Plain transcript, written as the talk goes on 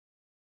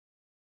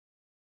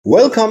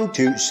Welcome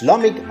to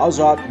Islamic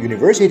Azad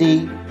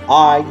University,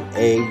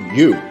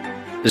 IAU.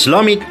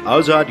 Islamic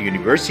Azad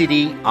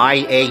University,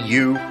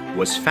 IAU,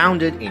 was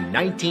founded in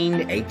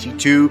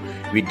 1982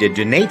 with the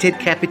donated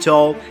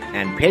capital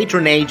and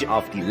patronage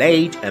of the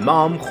late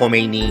Imam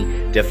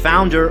Khomeini, the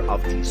founder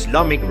of the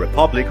Islamic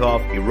Republic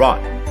of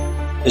Iran.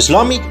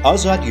 Islamic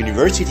Azad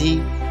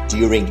University,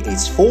 during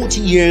its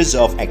 40 years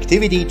of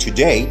activity to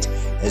date,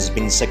 has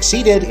been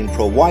succeeded in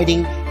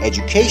providing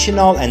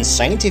educational and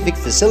scientific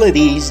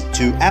facilities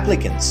to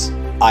applicants.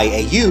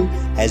 IAU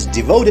has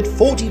devoted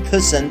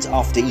 40%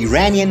 of the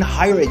Iranian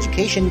higher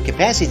education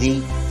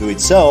capacity to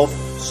itself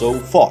so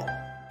far.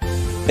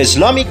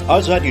 Islamic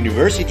Azad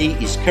University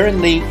is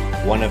currently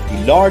one of the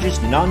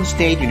largest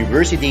non-state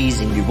universities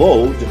in the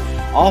world,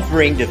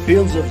 offering the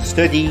fields of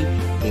study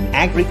in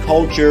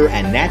agriculture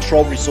and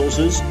natural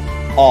resources,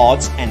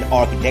 arts and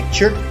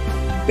architecture,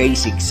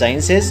 basic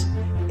sciences,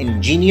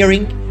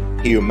 engineering,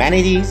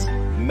 humanities,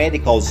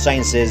 medical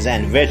sciences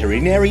and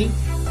veterinary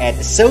at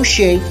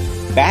associate,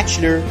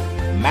 bachelor,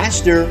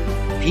 master,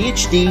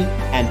 PhD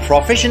and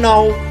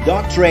professional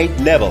doctorate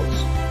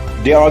levels.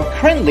 There are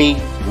currently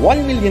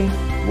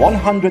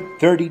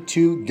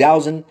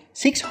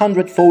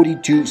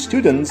 1,132,642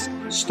 students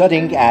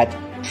studying at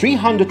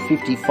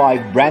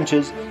 355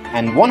 branches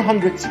and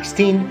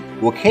 116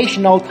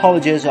 vocational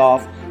colleges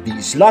of the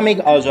Islamic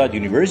Azad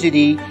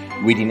University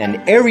within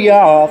an area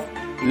of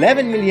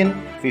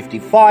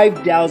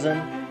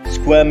 11,055,000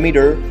 square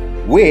meter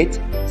with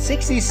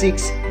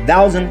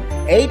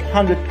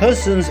 66,800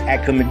 persons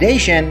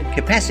accommodation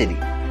capacity.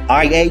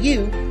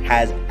 IAU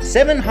has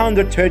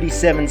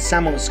 737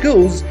 summer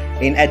schools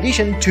in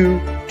addition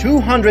to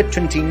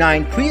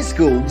 229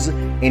 preschools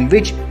in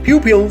which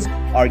pupils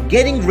are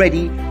getting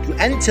ready to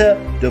enter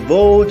the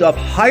world of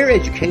higher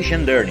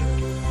education learning.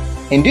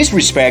 In this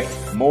respect,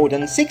 more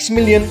than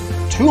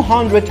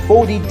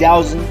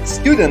 6,240,000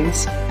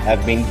 students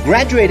have been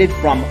graduated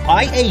from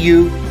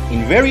IAU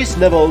in various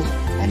levels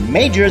and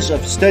majors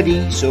of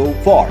study so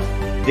far.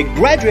 The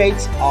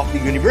graduates of the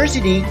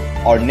university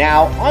are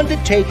now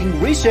undertaking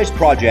research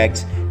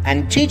projects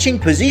and teaching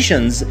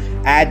positions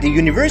at the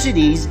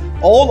universities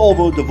all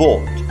over the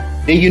world.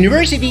 The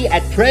university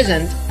at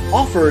present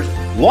offers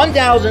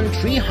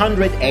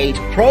 1,308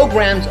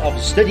 programs of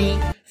study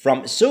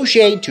from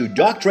associate to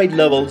doctorate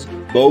levels,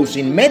 both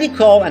in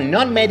medical and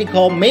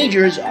non-medical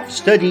majors of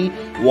study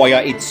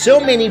via its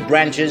so many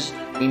branches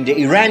in the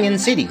Iranian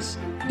cities.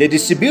 The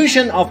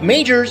distribution of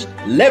majors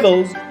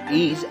levels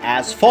is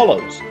as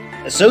follows: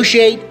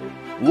 associate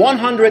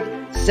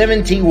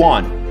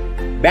 171,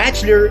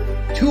 bachelor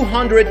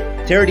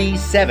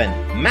 237,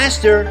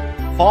 master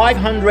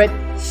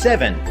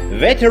 507,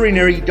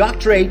 veterinary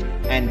doctorate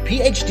and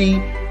PhD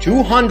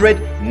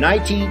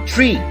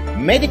 293,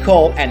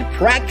 medical and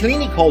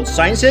preclinical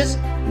sciences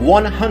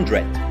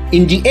 100.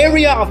 In the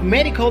area of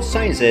medical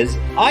sciences,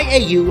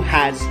 IAU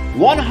has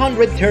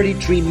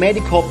 133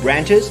 medical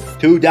branches,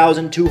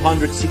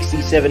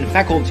 2,267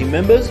 faculty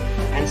members,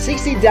 and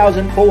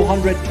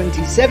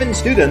 60,427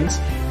 students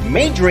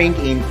majoring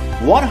in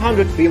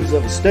 100 fields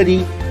of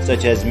study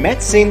such as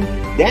medicine,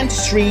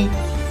 dentistry,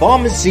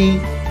 pharmacy,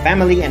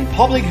 family and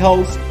public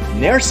health,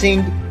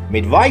 nursing,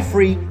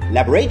 midwifery,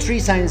 laboratory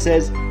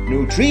sciences,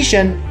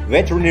 nutrition,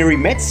 veterinary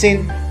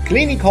medicine,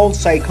 clinical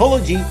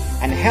psychology,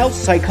 and health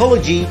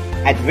psychology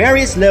at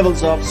various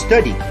levels of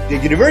study. The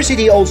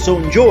university also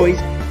enjoys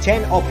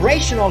 10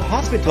 operational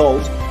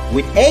hospitals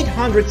with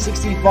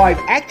 865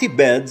 active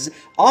beds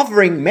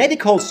offering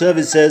medical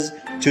services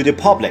to the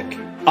public.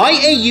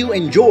 IAU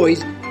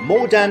enjoys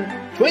more than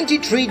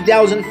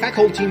 23,000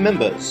 faculty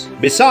members.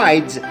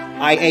 Besides,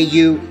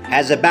 IAU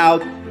has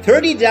about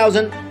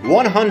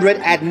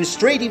 30,100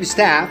 administrative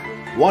staff,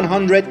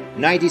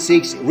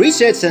 196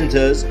 research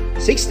centers,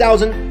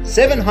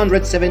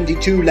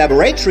 6,772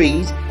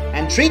 laboratories,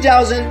 and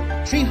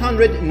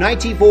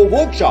 3,394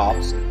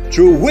 workshops,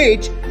 through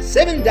which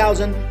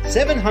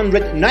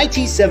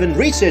 7,797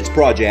 research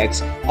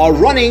projects are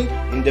running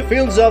in the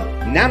fields of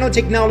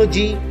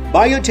nanotechnology,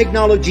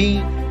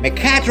 biotechnology,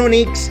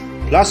 mechatronics,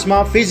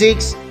 plasma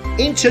physics,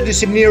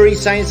 interdisciplinary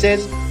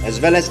sciences, as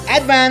well as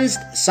advanced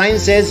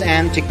sciences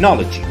and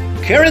technology.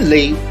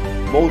 Currently,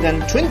 more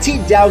than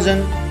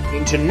 20,000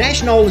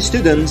 international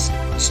students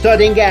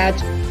studying at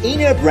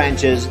inner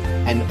branches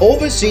and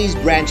overseas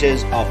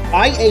branches of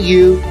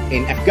IAU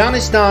in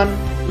Afghanistan,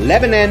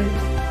 Lebanon,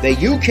 the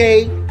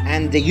UK,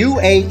 and the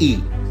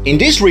UAE. In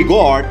this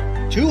regard,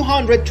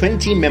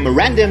 220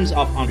 memorandums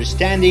of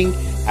understanding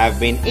have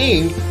been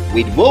inked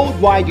with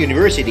worldwide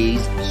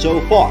universities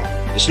so far.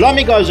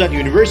 Islamic Azad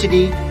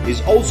University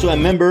is also a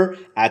member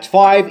at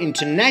 5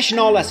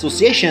 international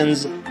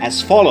associations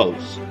as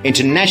follows: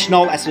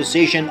 International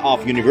Association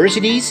of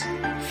Universities,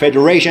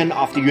 Federation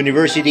of the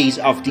Universities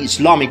of the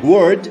Islamic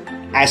World,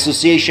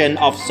 Association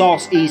of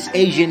Southeast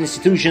Asian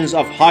Institutions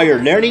of Higher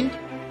Learning,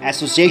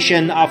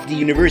 Association of the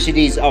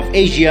Universities of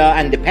Asia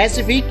and the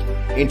Pacific,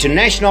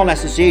 International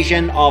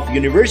Association of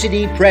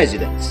University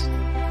Presidents.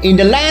 In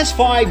the last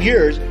 5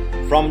 years,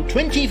 from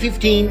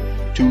 2015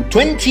 to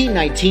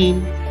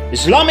 2019,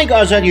 Islamic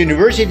Azad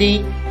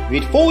University,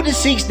 with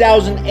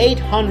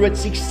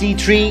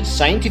 46,863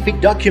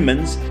 scientific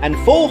documents and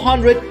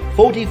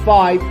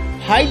 445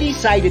 highly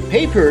cited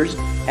papers,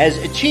 has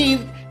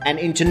achieved an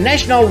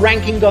international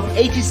ranking of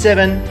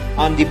 87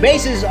 on the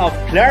basis of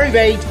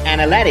Clarivate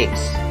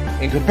Analytics.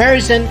 In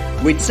comparison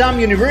with some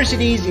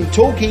universities in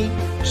Turkey,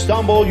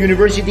 Istanbul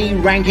University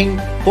ranking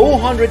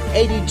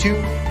 482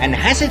 and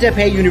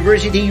Hacettepe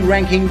University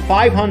ranking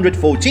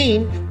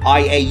 514,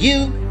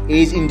 IAU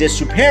is in the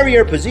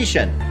superior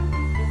position.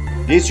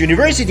 This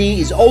university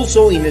is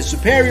also in a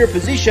superior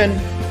position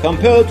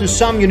compared to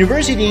some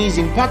universities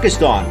in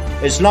Pakistan.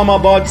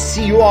 Islamabad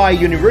CUI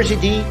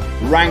University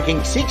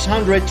ranking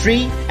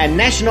 603 and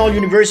National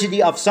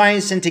University of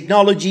Science and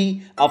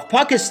Technology of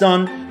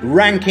Pakistan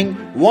ranking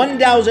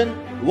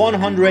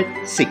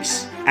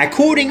 1106.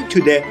 According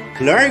to the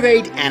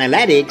Clarivate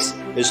Analytics,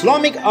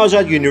 Islamic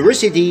Azad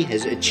University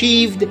has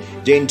achieved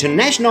the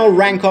international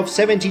rank of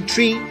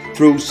 73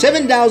 through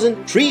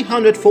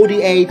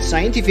 7,348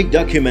 scientific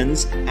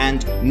documents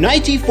and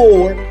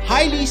 94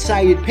 highly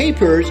cited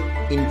papers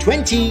in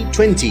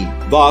 2020.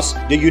 Thus,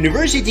 the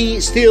university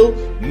still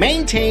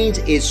maintains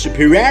its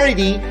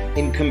superiority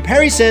in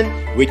comparison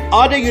with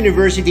other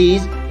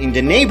universities in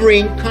the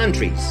neighboring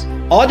countries.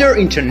 Other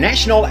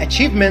international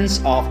achievements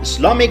of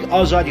Islamic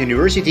Azad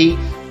University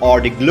are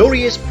the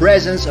glorious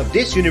presence of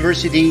this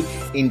university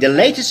in the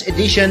latest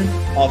edition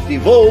of the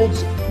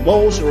world's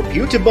most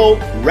reputable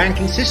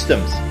ranking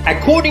systems.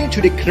 According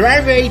to the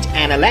Clarivate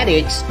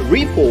Analytics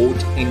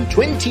report in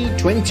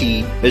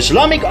 2020,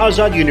 Islamic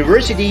Azad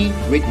University,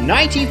 with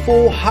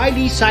 94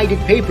 highly cited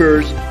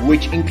papers,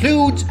 which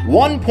includes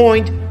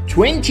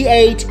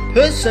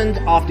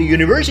 1.28% of the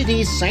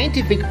university's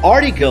scientific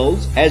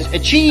articles, has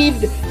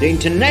achieved the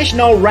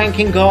international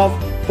ranking of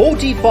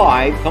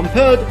 45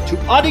 compared to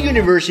other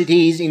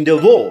universities in the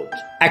world.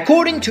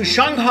 According to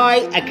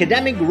Shanghai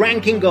Academic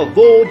Ranking of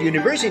World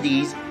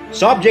Universities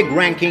Subject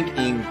Ranking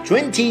in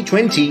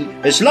 2020,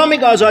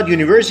 Islamic Azad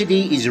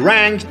University is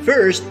ranked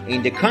first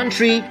in the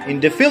country in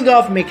the field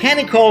of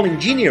mechanical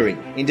engineering.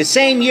 In the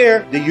same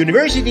year, the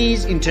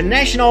university's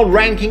international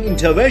ranking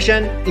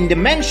intervention in the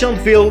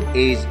mentioned field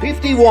is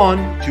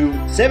 51 to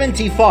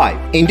 75.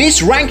 In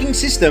this ranking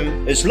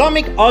system,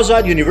 Islamic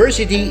Azad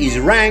University is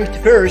ranked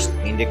first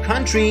in the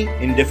country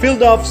in the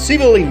field of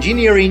civil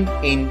engineering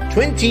in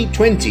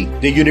 2020.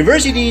 The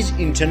university's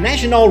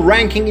international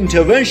ranking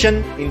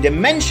intervention in the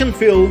mentioned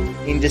field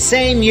in the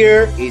same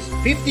year is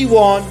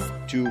 51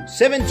 to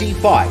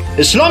 75.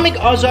 Islamic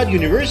Azad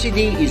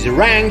University is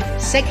ranked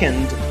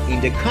second in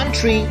the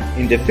country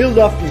in the field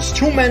of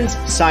instruments,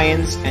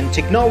 science and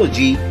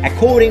technology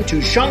according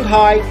to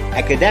Shanghai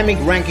Academic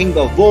Ranking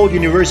of World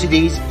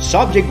Universities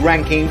Subject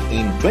Ranking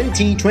in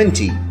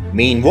 2020.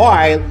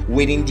 Meanwhile,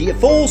 within the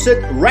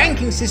aforesaid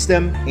ranking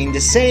system, in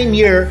the same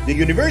year, the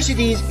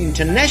university's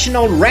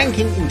international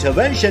ranking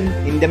intervention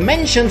in the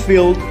mentioned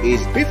field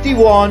is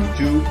 51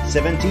 to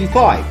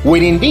 75.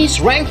 Within this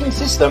ranking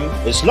system,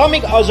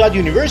 Islamic Azad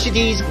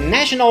University's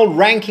national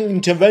ranking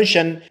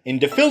intervention in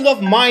the field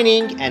of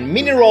mining and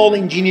mineral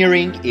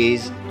engineering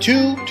is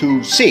 2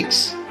 to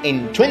 6.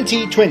 In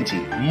 2020.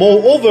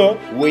 Moreover,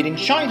 within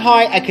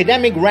Shanghai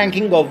Academic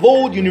Ranking of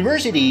World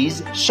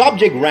Universities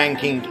Subject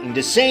Ranking in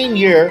the same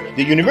year,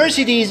 the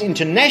university's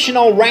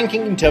international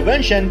ranking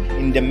intervention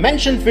in the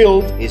mentioned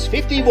field is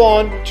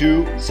 51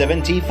 to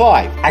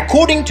 75.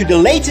 According to the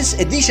latest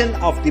edition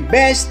of the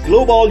Best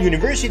Global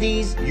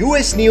Universities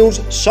US News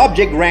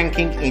Subject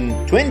Ranking in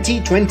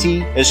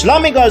 2020,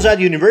 Islamic Azad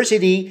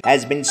University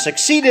has been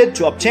succeeded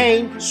to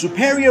obtain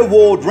superior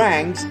world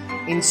ranks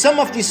in some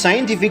of the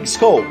scientific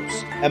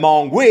scopes,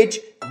 among which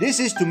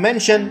this is to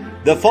mention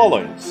the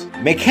following: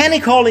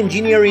 Mechanical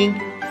Engineering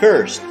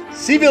first,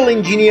 Civil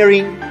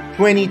Engineering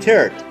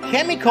 23rd,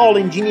 Chemical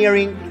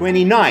Engineering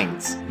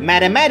 29th,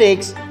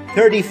 Mathematics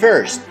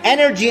 31st,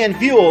 Energy and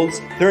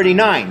Fuels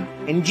 39th,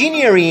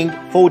 Engineering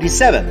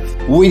 47th.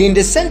 Within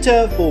the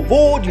Center for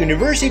World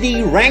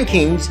University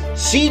Rankings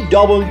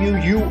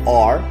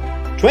CWUR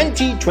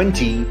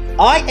 2020,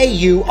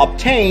 IAU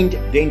obtained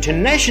the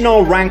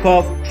international rank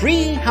of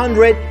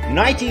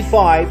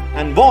 395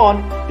 and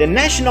won the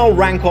national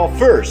rank of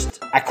first.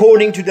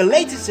 According to the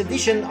latest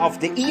edition of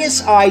the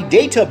ESI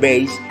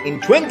database in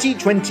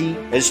 2020,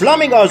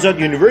 Islamic Azad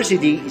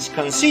University is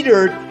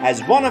considered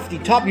as one of the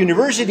top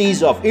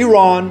universities of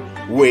Iran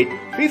with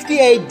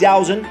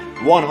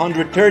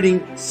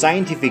 58,113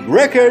 scientific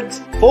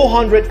records,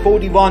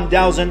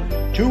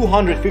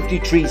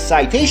 441,253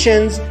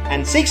 citations,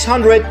 and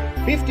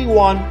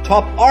 651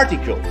 top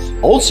articles.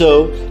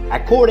 Also,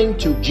 according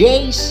to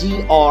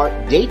JCR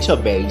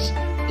database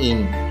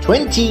in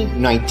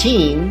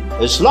 2019,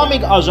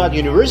 Islamic Azad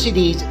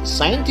University's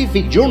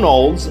scientific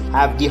journals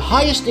have the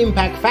highest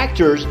impact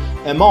factors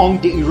among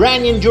the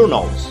Iranian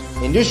journals.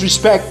 In this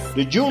respect,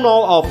 the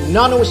Journal of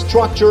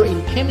Nanostructure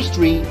in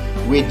Chemistry,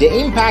 with the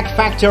impact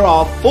factor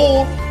of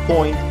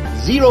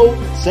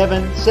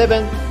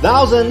 4.077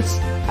 thousandths,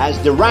 has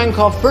the rank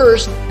of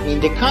first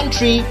in the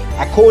country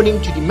according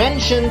to the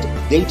mentioned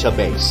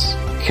database.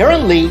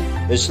 Currently,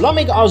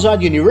 Islamic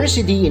Azad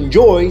University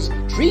enjoys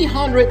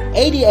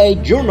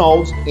 388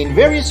 journals in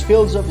various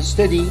fields of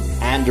study,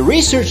 and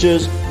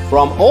researchers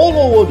from all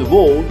over the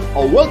world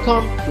are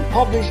welcome to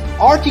publish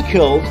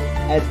articles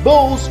at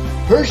both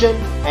Persian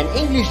and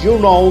English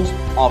journals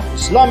of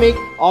Islamic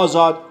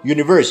Azad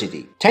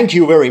University. Thank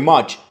you very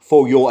much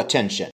for your attention.